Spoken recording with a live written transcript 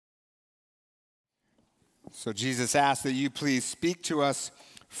So Jesus asks that you please speak to us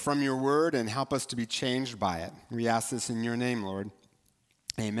from your word and help us to be changed by it. We ask this in your name, Lord.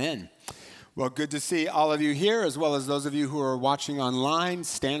 Amen. Well, good to see all of you here, as well as those of you who are watching online.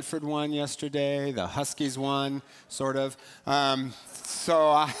 Stanford won yesterday, the Huskies won, sort of.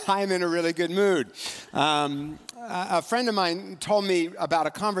 So I'm in a really good mood. A friend of mine told me about a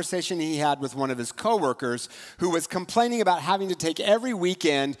conversation he had with one of his coworkers who was complaining about having to take every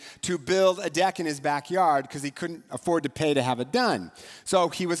weekend to build a deck in his backyard because he couldn't afford to pay to have it done. So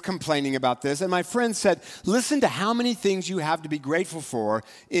he was complaining about this, and my friend said, listen to how many things you have to be grateful for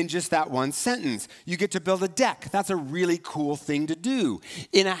in just that one sentence. You get to build a deck. That's a really cool thing to do.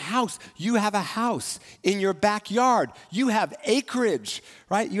 In a house, you have a house. In your backyard, you have acreage,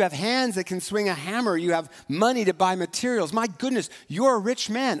 right? You have hands that can swing a hammer. You have money to buy materials. My goodness, you're a rich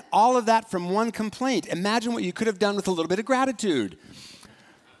man. All of that from one complaint. Imagine what you could have done with a little bit of gratitude.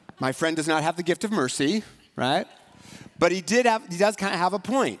 My friend does not have the gift of mercy, right? But he does kind of have a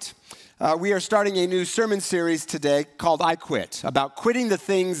point. We are starting a new sermon series today called I Quit, about quitting the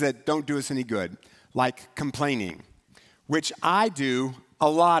things that don't do us any good, like complaining, which I do a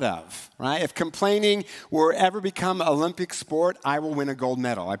lot of, right? If complaining were ever become an Olympic sport, I will win a gold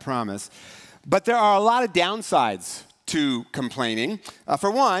medal, I promise. But there are a lot of downsides to complaining. For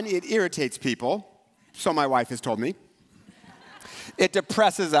one, it irritates people, so my wife has told me. It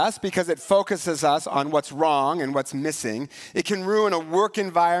depresses us because it focuses us on what's wrong and what's missing. It can ruin a work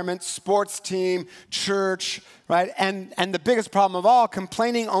environment, sports team, church, right? And the biggest problem of all,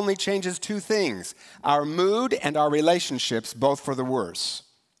 complaining only changes two things: our mood and our relationships, both for the worse.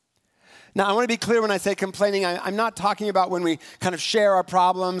 Now, I want to be clear when I say complaining, I'm not talking about when we kind of share our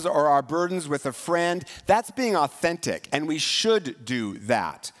problems or our burdens with a friend. That's being authentic, and we should do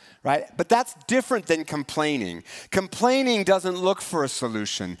that, right? But that's different than complaining. Complaining doesn't look for a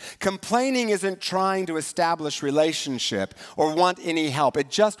solution. Complaining isn't trying to establish relationship or want any help. It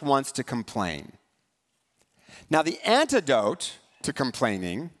just wants to complain. Now, the antidote to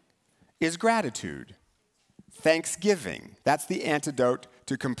complaining is gratitude. Thanksgiving. That's the antidote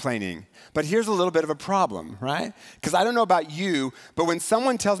to complaining. But here's a little bit of a problem, right? Because I don't know about you, but when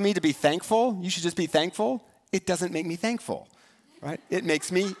someone tells me to be thankful, you should just be thankful, it doesn't make me thankful, right? It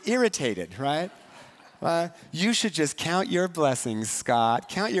makes me irritated, right? You should just count your blessings, Scott.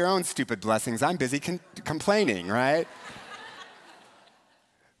 Count your own stupid blessings. I'm busy complaining, right?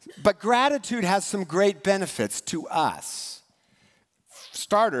 But gratitude has some great benefits to us.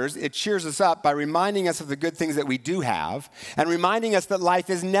 Starters, it cheers us up by reminding us of the good things that we do have and reminding us that life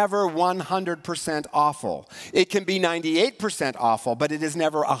is never 100% awful. It can be 98% awful, but it is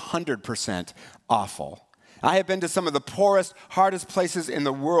never 100% awful. I have been to some of the poorest, hardest places in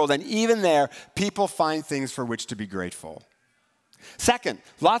the world, and even there, people find things for which to be grateful. Second,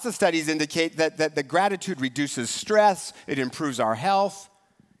 lots of studies indicate that the gratitude reduces stress, it improves our health.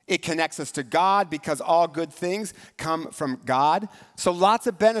 It connects us to God because all good things come from God. So lots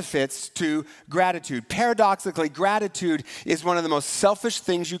of benefits to gratitude. Paradoxically, gratitude is one of the most selfish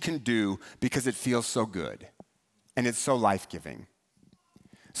things you can do because it feels so good and it's so life-giving.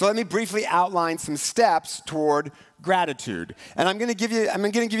 So let me briefly outline some steps toward gratitude. And I'm going to give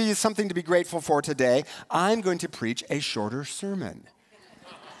you something to be grateful for today. I'm going to preach a shorter sermon.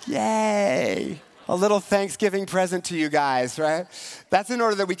 Yay! A little Thanksgiving present to you guys, right? That's in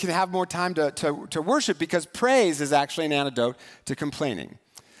order that we can have more time to worship, because praise is actually an antidote to complaining.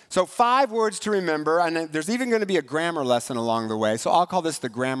 So 5 words to remember, and there's even going to be a grammar lesson along the way. So I'll call this the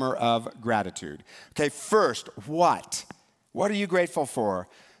grammar of gratitude. Okay, first, what? What are you grateful for?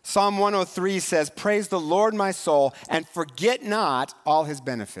 Psalm 103 says, "Praise the Lord, my soul, and forget not all his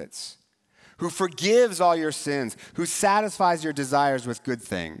benefits, who forgives all your sins, who satisfies your desires with good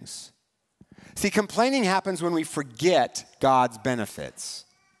things." See, complaining happens when we forget God's benefits.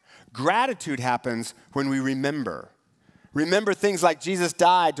 Gratitude happens when we remember. Remember things like Jesus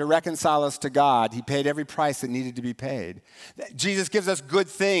died to reconcile us to God. He paid every price that needed to be paid. Jesus gives us good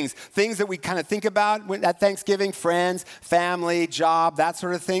things, things that we kind of think about at Thanksgiving, friends, family, job, that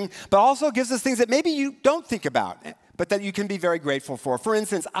sort of thing, but also gives us things that maybe you don't think about, but that you can be very grateful for. For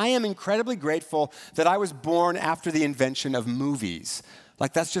instance, I am incredibly grateful that I was born after the invention of movies.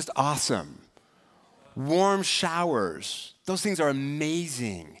 Like, that's just awesome. Warm showers, those things are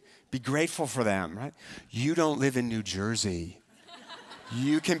amazing. Be grateful for them, right? You don't live in New Jersey.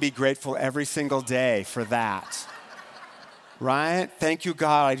 You can be grateful every single day for that, right? Thank you,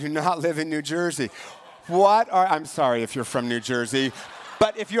 God, I do not live in New Jersey. I'm sorry if you're from New Jersey,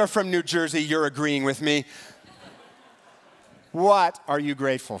 but if you're from New Jersey, you're agreeing with me. What are you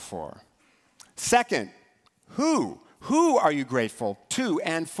grateful for? Second, who? Who are you grateful to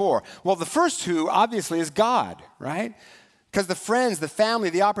and for? Well, the first who, obviously, is God, right? Because the friends, the family,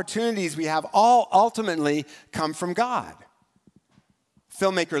 the opportunities we have all ultimately come from God.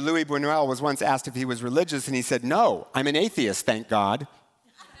 Filmmaker Louis Buñuel was once asked if he was religious, and he said, "No, I'm an atheist, thank God."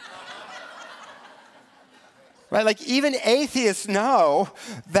 Right? Like, even atheists know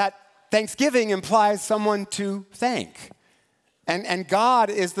that Thanksgiving implies someone to thank. And God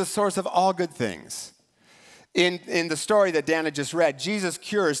is the source of all good things. In the story that Dana just read, Jesus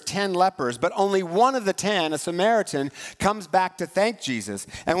cures 10 lepers, but only one of the 10, a Samaritan, comes back to thank Jesus.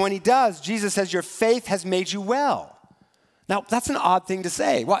 And when he does, Jesus says, "Your faith has made you well." Now, that's an odd thing to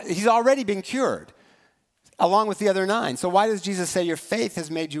say. Well, he's already been cured, along with the other 9. So why does Jesus say, "Your faith has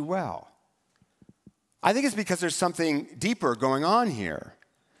made you well"? I think it's because there's something deeper going on here.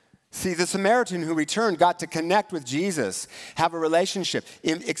 See, the Samaritan who returned got to connect with Jesus, have a relationship,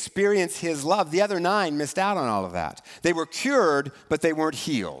 experience his love. The other 9 missed out on all of that. They were cured, but they weren't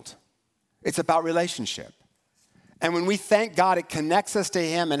healed. It's about relationship. And when we thank God, it connects us to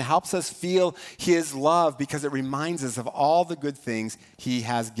him and helps us feel his love because it reminds us of all the good things he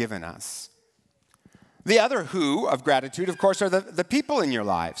has given us. The other who of gratitude, of course, are the people in your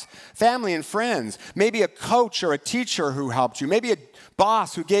lives, family and friends, maybe a coach or a teacher who helped you, maybe a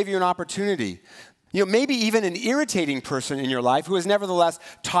boss who gave you an opportunity, maybe even an irritating person in your life who has nevertheless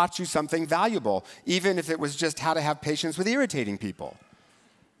taught you something valuable, even if it was just how to have patience with irritating people.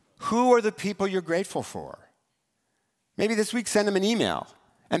 Who are the people you're grateful for? Maybe this week send them an email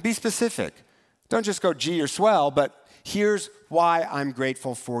and be specific. Don't just go, "Gee, you're swell," but here's why I'm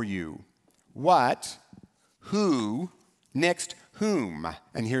grateful for you. What, who, next whom.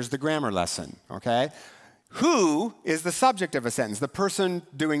 And here's the grammar lesson, okay? Who is the subject of a sentence, the person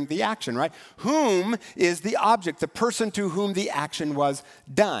doing the action, right? Whom is the object, the person to whom the action was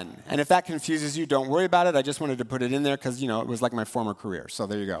done. And if that confuses you, don't worry about it. I just wanted to put it in there because, it was like my former career. So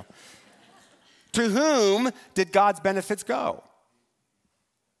there you go. To whom did God's benefits go?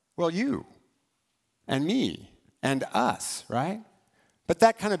 Well, you and me and us, right? But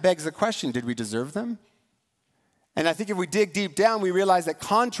that kind of begs the question, did we deserve them? And I think if we dig deep down, we realize that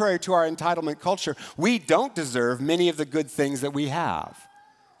contrary to our entitlement culture, we don't deserve many of the good things that we have.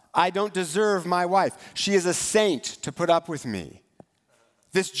 I don't deserve my wife. She is a saint to put up with me.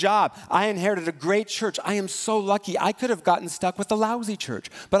 This job, I inherited a great church. I am so lucky. I could have gotten stuck with a lousy church,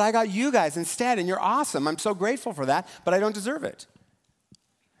 but I got you guys instead, and you're awesome. I'm so grateful for that, but I don't deserve it.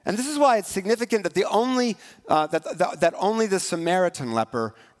 And this is why it's significant that only the Samaritan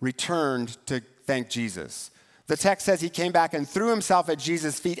leper returned to thank Jesus. The text says he came back and threw himself at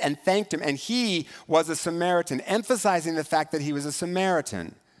Jesus' feet and thanked him, and he was a Samaritan, emphasizing the fact that he was a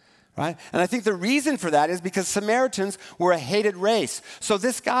Samaritan, right? And I think the reason for that is because Samaritans were a hated race. So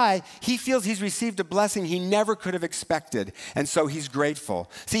this guy, he feels he's received a blessing he never could have expected, and so he's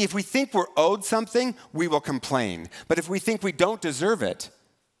grateful. See, if we think we're owed something, we will complain. But if we think we don't deserve it,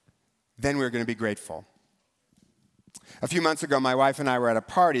 then we're going to be grateful. A few months ago, my wife and I were at a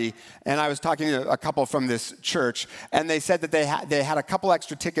party, and I was talking to a couple from this church, and they said that they had a couple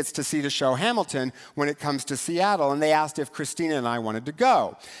extra tickets to see the show Hamilton when it comes to Seattle, and they asked if Christina and I wanted to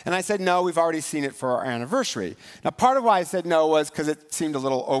go. And I said, no, we've already seen it for our anniversary. Now, part of why I said no was because it seemed a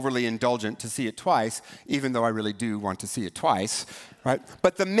little overly indulgent to see it twice, even though I really do want to see it twice. Right?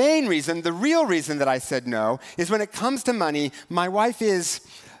 But the main reason, the real reason that I said no, is when it comes to money, my wife is,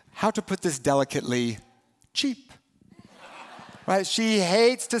 how to put this delicately, cheap. Right? She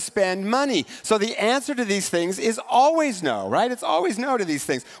hates to spend money. So the answer to these things is always no, right? It's always no to these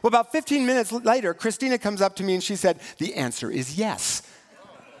things. Well, about 15 minutes later, Christina comes up to me and she said, the answer is yes.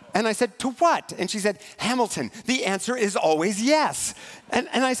 And I said, to what? And she said, Hamilton, the answer is always yes. And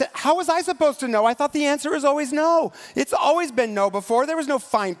I said, how was I supposed to know? I thought the answer is always no. It's always been no before. There was no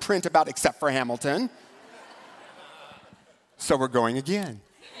fine print about except for Hamilton. So we're going again.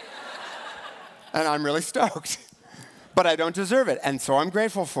 And I'm really stoked. But I don't deserve it, and so I'm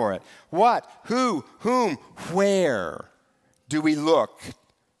grateful for it. What, who, whom, where do we look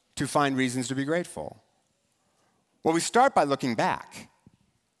to find reasons to be grateful? Well, we start by looking back,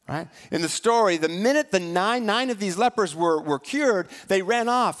 right? In the story, the minute the nine of these lepers were cured, they ran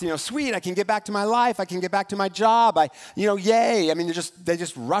off. Sweet, I can get back to my life. I can get back to my job. Yay. I mean, they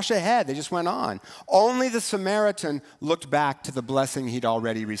just rush ahead. They just went on. Only the Samaritan looked back to the blessing he'd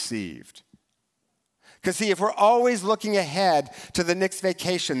already received. Because see, if we're always looking ahead to the next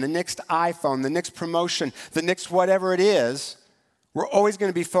vacation, the next iPhone, the next promotion, the next whatever it is, we're always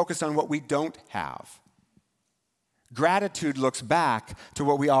going to be focused on what we don't have. Gratitude looks back to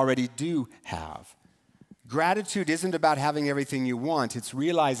what we already do have. Gratitude isn't about having everything you want. It's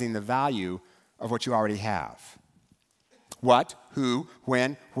realizing the value of what you already have. What, who,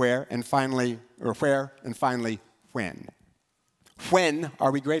 when, where, and finally when. When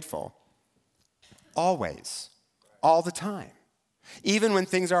are we grateful? Always. All the time. Even when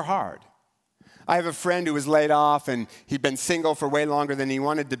things are hard. I have a friend who was laid off, and he'd been single for way longer than he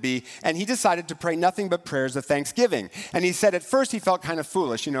wanted to be, and he decided to pray nothing but prayers of thanksgiving. And he said at first he felt kind of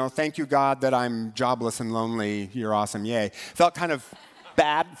foolish, thank you, God, that I'm jobless and lonely. You're awesome, yay. Felt kind of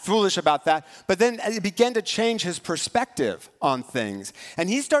bad, foolish about that. But then it began to change his perspective on things. And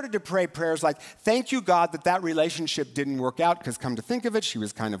he started to pray prayers like, thank you, God, that relationship didn't work out, because come to think of it, she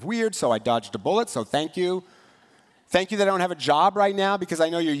was kind of weird, so I dodged a bullet, so thank you. Thank you that I don't have a job right now, because I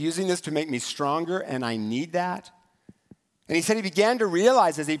know you're using this to make me stronger, and I need that. And he said he began to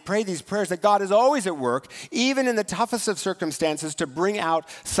realize as he prayed these prayers that God is always at work, even in the toughest of circumstances, to bring out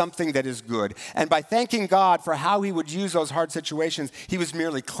something that is good. And by thanking God for how he would use those hard situations, he was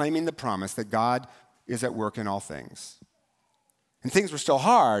merely claiming the promise that God is at work in all things. And things were still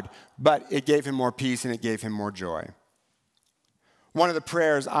hard, but it gave him more peace and it gave him more joy. One of the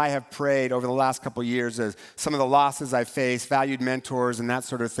prayers I have prayed over the last couple years is some of the losses I've faced, valued mentors and that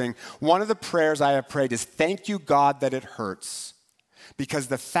sort of thing. One of the prayers I have prayed is, thank you, God, that it hurts. Because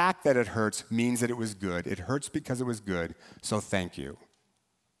the fact that it hurts means that it was good. It hurts because it was good, so thank you.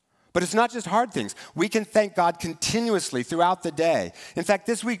 But it's not just hard things. We can thank God continuously throughout the day. In fact,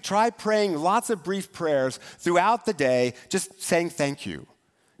 this week, try praying lots of brief prayers throughout the day, just saying thank you.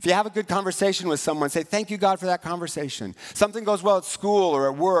 If you have a good conversation with someone, say, thank you, God, for that conversation. Something goes well at school or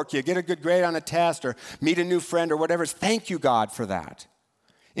at work, you get a good grade on a test or meet a new friend or whatever, thank you, God, for that.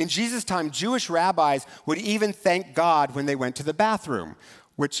 In Jesus' time, Jewish rabbis would even thank God when they went to the bathroom,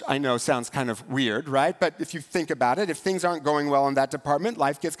 which I know sounds kind of weird, right? But if you think about it, if things aren't going well in that department,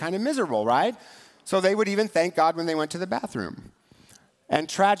 life gets kind of miserable, right? So they would even thank God when they went to the bathroom. And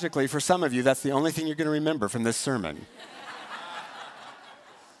tragically, for some of you, that's the only thing you're going to remember from this sermon.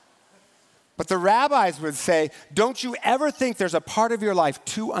 But the rabbis would say, don't you ever think there's a part of your life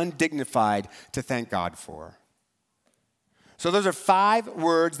too undignified to thank God for. So those are 5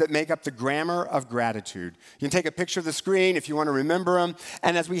 words that make up the grammar of gratitude. You can take a picture of the screen if you want to remember them.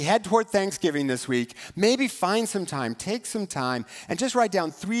 And as we head toward Thanksgiving this week, maybe find some time, take some time, and just write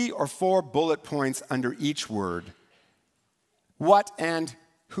down 3 or 4 bullet points under each word. What and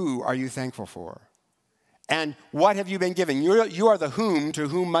who are you thankful for? And what have you been given? You are the whom to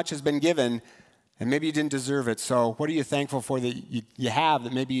whom much has been given, and maybe you didn't deserve it. So what are you thankful for that you have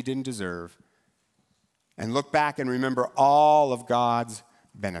that maybe you didn't deserve? And look back and remember all of God's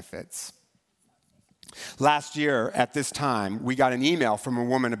benefits. Last year at this time, we got an email from a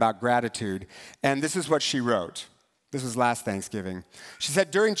woman about gratitude, and this is what she wrote. This was last Thanksgiving. She said,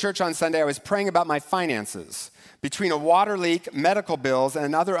 during church on Sunday, I was praying about my finances. Between a water leak, medical bills,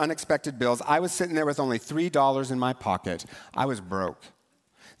 and other unexpected bills, I was sitting there with only $3 in my pocket. I was broke.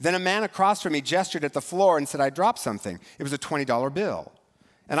 Then a man across from me gestured at the floor and said I dropped something. It was a $20 bill.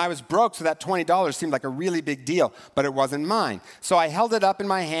 And I was broke, so that $20 seemed like a really big deal, but it wasn't mine. So I held it up in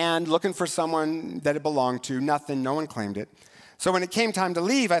my hand, looking for someone that it belonged to. Nothing, no one claimed it. So when it came time to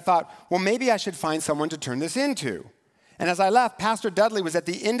leave, I thought, well, maybe I should find someone to turn this into. And as I left, Pastor Dudley was at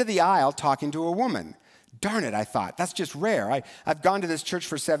the end of the aisle talking to a woman. Darn it, I thought, that's just rare. I've gone to this church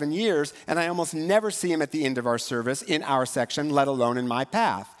for 7 years, and I almost never see him at the end of our service in our section, let alone in my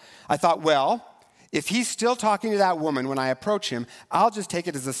path. I thought, well, if he's still talking to that woman when I approach him, I'll just take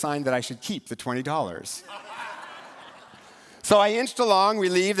it as a sign that I should keep the $20. So I inched along,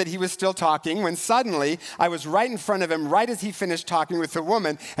 relieved that he was still talking, when suddenly I was right in front of him, right as he finished talking with the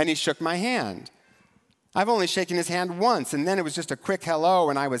woman, and he shook my hand. I've only shaken his hand once, and then it was just a quick hello,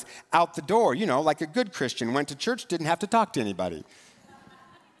 and I was out the door, like a good Christian, went to church, didn't have to talk to anybody.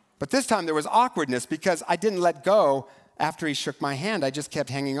 But this time there was awkwardness because I didn't let go after he shook my hand. I just kept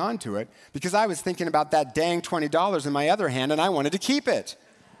hanging on to it because I was thinking about that dang $20 in my other hand, and I wanted to keep it.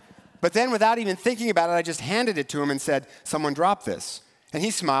 But then without even thinking about it, I just handed it to him and said, someone dropped this. And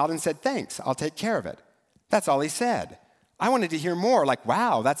he smiled and said, thanks, I'll take care of it. That's all he said. I wanted to hear more, like,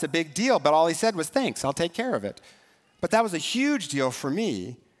 wow, that's a big deal. But all he said was, thanks, I'll take care of it. But that was a huge deal for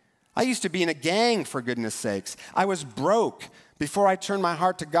me. I used to be in a gang, for goodness sakes. I was broke. Before I turned my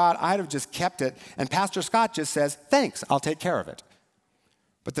heart to God, I'd have just kept it. And Pastor Scott just says, thanks, I'll take care of it.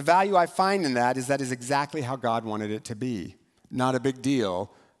 But the value I find in that is exactly how God wanted it to be. Not a big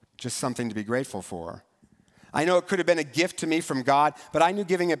deal, just something to be grateful for. I know it could have been a gift to me from God, but I knew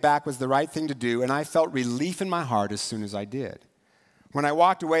giving it back was the right thing to do, and I felt relief in my heart as soon as I did. When I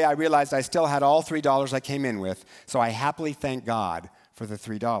walked away, I realized I still had all $3 I came in with, so I happily thanked God for the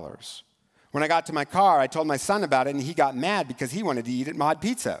 $3. When I got to my car, I told my son about it, and he got mad because he wanted to eat at Mod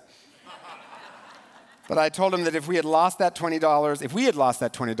Pizza. But I told him that if we had lost that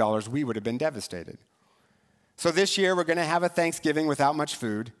 $20, we would have been devastated. So this year, we're going to have a Thanksgiving without much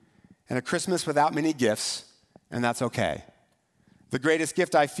food and a Christmas without many gifts, and that's okay. The greatest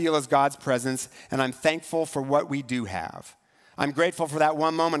gift I feel is God's presence, and I'm thankful for what we do have. I'm grateful for that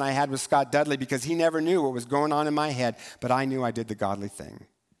one moment I had with Scott Dudley because he never knew what was going on in my head, but I knew I did the godly thing.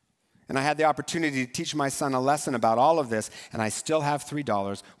 And I had the opportunity to teach my son a lesson about all of this, and I still have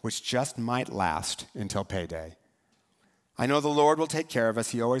 $3, which just might last until payday. I know the Lord will take care of us.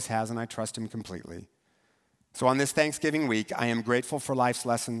 He always has, and I trust him completely. So on this Thanksgiving week, I am grateful for life's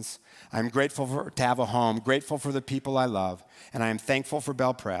lessons. I'm grateful to have a home, grateful for the people I love, and I am thankful for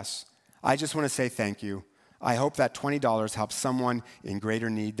Bell Press. I just want to say thank you. I hope that $20 helps someone in greater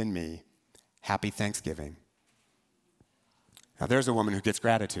need than me. Happy Thanksgiving. Now there's a woman who gets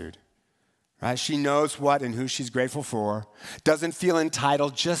gratitude. Right? She knows what and who she's grateful for, doesn't feel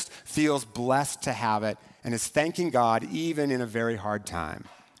entitled, just feels blessed to have it, and is thanking God even in a very hard time.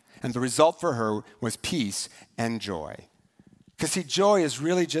 And the result for her was peace and joy. Because see, joy is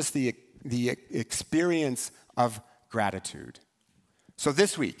really just the experience of gratitude. So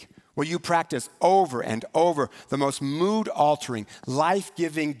this week, will you practice over and over the most mood-altering,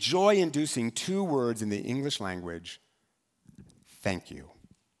 life-giving, joy-inducing 2 words in the English language? Thank you.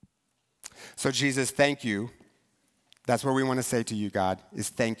 So Jesus, thank you. That's what we want to say to you, God, is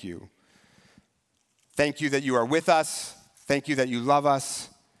thank you. Thank you that you are with us. Thank you that you love us.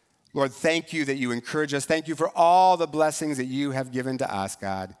 Lord, thank you that you encourage us. Thank you for all the blessings that you have given to us,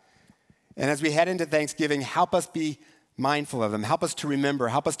 God. And as we head into Thanksgiving, help us be mindful of them. Help us to remember.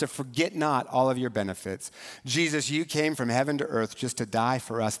 Help us to forget not all of your benefits. Jesus, you came from heaven to earth just to die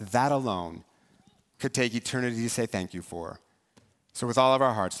for us. That alone could take eternity to say thank you for. So with all of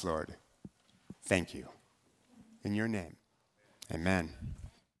our hearts, Lord, thank you. In your name, amen.